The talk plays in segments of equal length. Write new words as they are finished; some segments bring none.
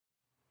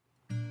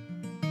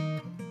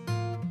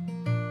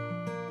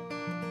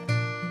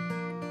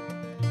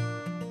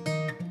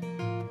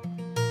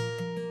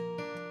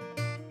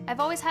I've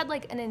always had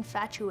like an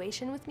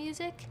infatuation with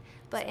music,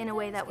 but in a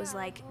way that was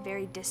like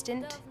very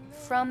distant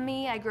from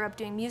me. I grew up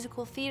doing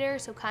musical theater,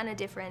 so kind of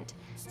different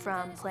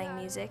from playing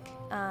music.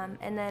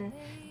 And then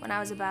when I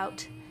was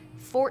about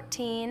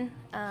 14,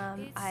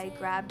 I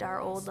grabbed our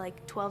old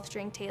like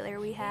 12-string Taylor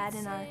we had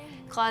in our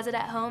closet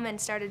at home and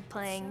started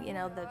playing, you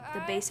know, the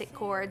basic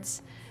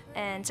chords,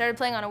 and started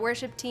playing on a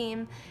worship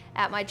team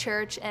at my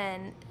church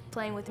and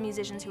playing with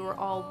musicians who were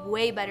all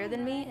way better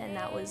than me, and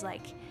that was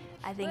like,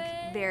 I think,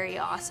 very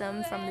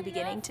awesome from the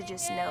beginning to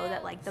just know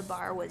that like the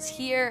bar was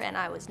here and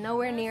I was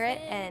nowhere near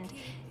it, and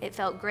it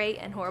felt great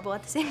and horrible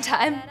at the same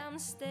time. I'm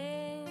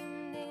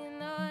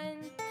standing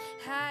on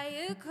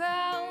higher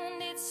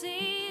ground, it's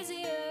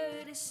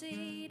easier to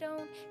see,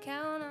 don't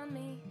count on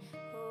me,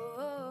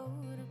 oh,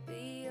 to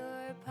be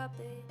your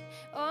puppet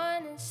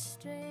on a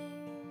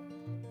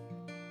string.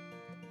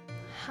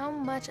 How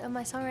much of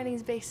my songwriting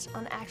is based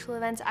on actual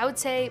events? I would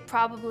say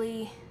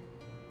probably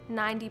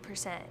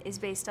 90% is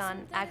based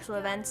on actual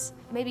events.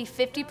 Maybe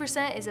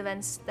 50% is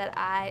events that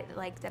I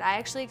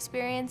actually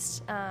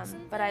experienced.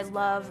 But I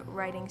love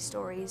writing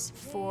stories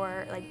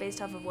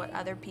based off of what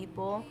other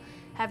people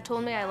have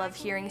told me. I love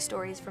hearing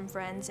stories from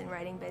friends and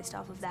writing based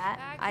off of that.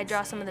 I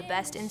draw some of the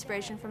best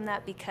inspiration from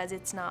that because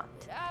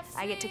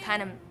I get to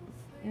kind of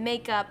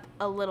make up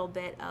a little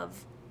bit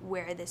of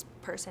where this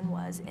person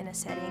was in a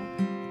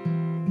setting.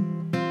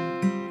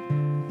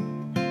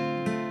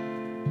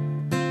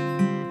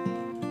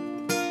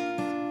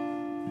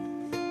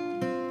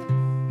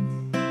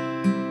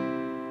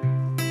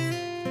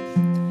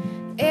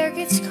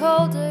 It's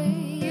colder,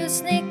 you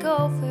sneak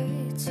over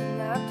to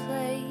my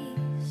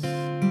place.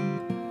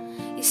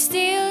 You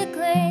steal a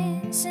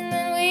glance and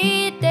then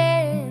we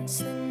dance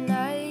the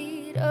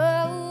night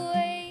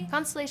away.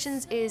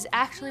 Constellations is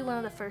actually one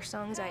of the first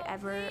songs I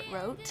ever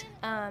wrote,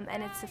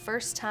 and it's the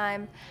first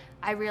time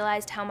I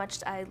realized how much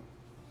I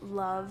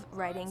love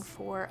writing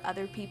for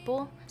other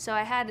people. So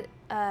I had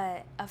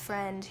a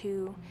friend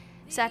who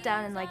sat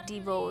down and like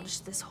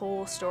divulged this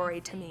whole story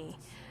to me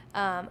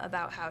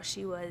about how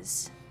she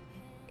was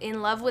in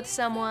love with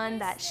someone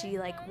that she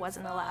like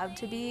wasn't allowed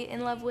to be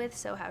in love with,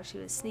 so how she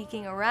was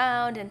sneaking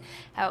around and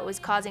how it was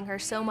causing her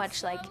so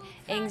much like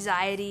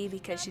anxiety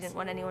because she didn't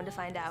want anyone to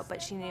find out, but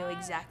she knew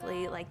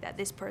exactly like that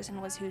this person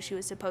was who she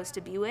was supposed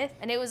to be with.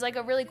 And it was like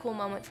a really cool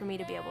moment for me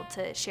to be able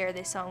to share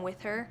this song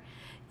with her,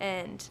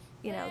 and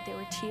you know, there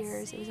were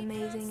tears, it was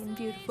amazing and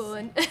beautiful,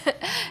 and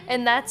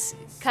and that's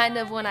kind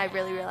of when I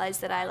really realized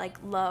that I like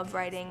love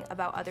writing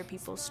about other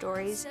people's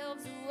stories.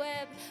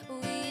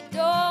 We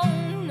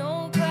don't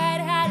know quite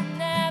how to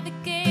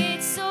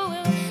navigate, so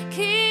we'll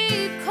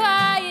keep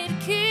quiet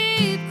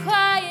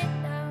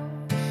now.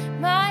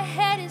 My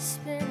head is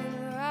spinning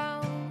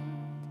around,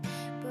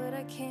 but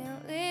I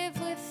can't live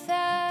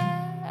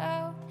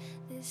without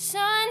this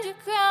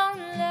underground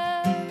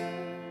love.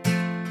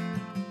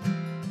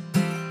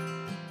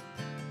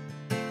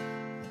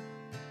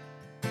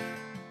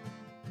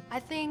 I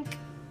think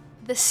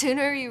the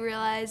sooner you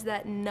realize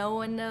that no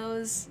one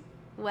knows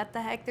what the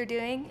heck they're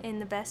doing in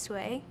the best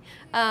way,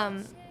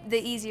 the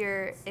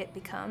easier it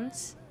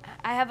becomes.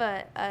 I have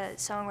a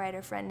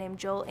songwriter friend named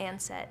Joel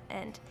Ansett,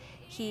 and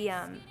he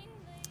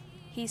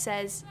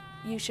says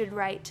you should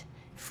write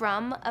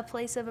from a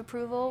place of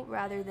approval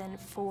rather than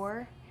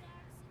for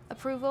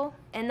approval.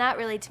 And that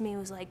really to me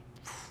was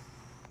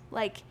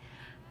like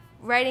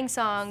writing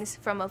songs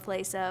from a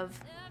place of,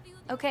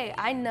 okay,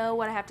 I know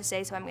what I have to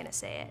say, so I'm gonna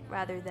say it,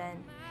 rather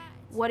than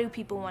what do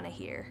people want to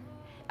hear.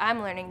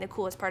 I'm learning the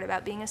coolest part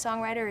about being a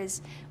songwriter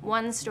is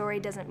one story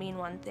doesn't mean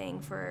one thing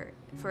for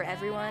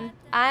everyone.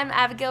 I'm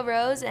Abigail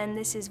Rose, and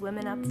this is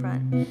Women Up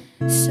Front.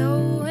 So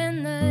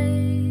when the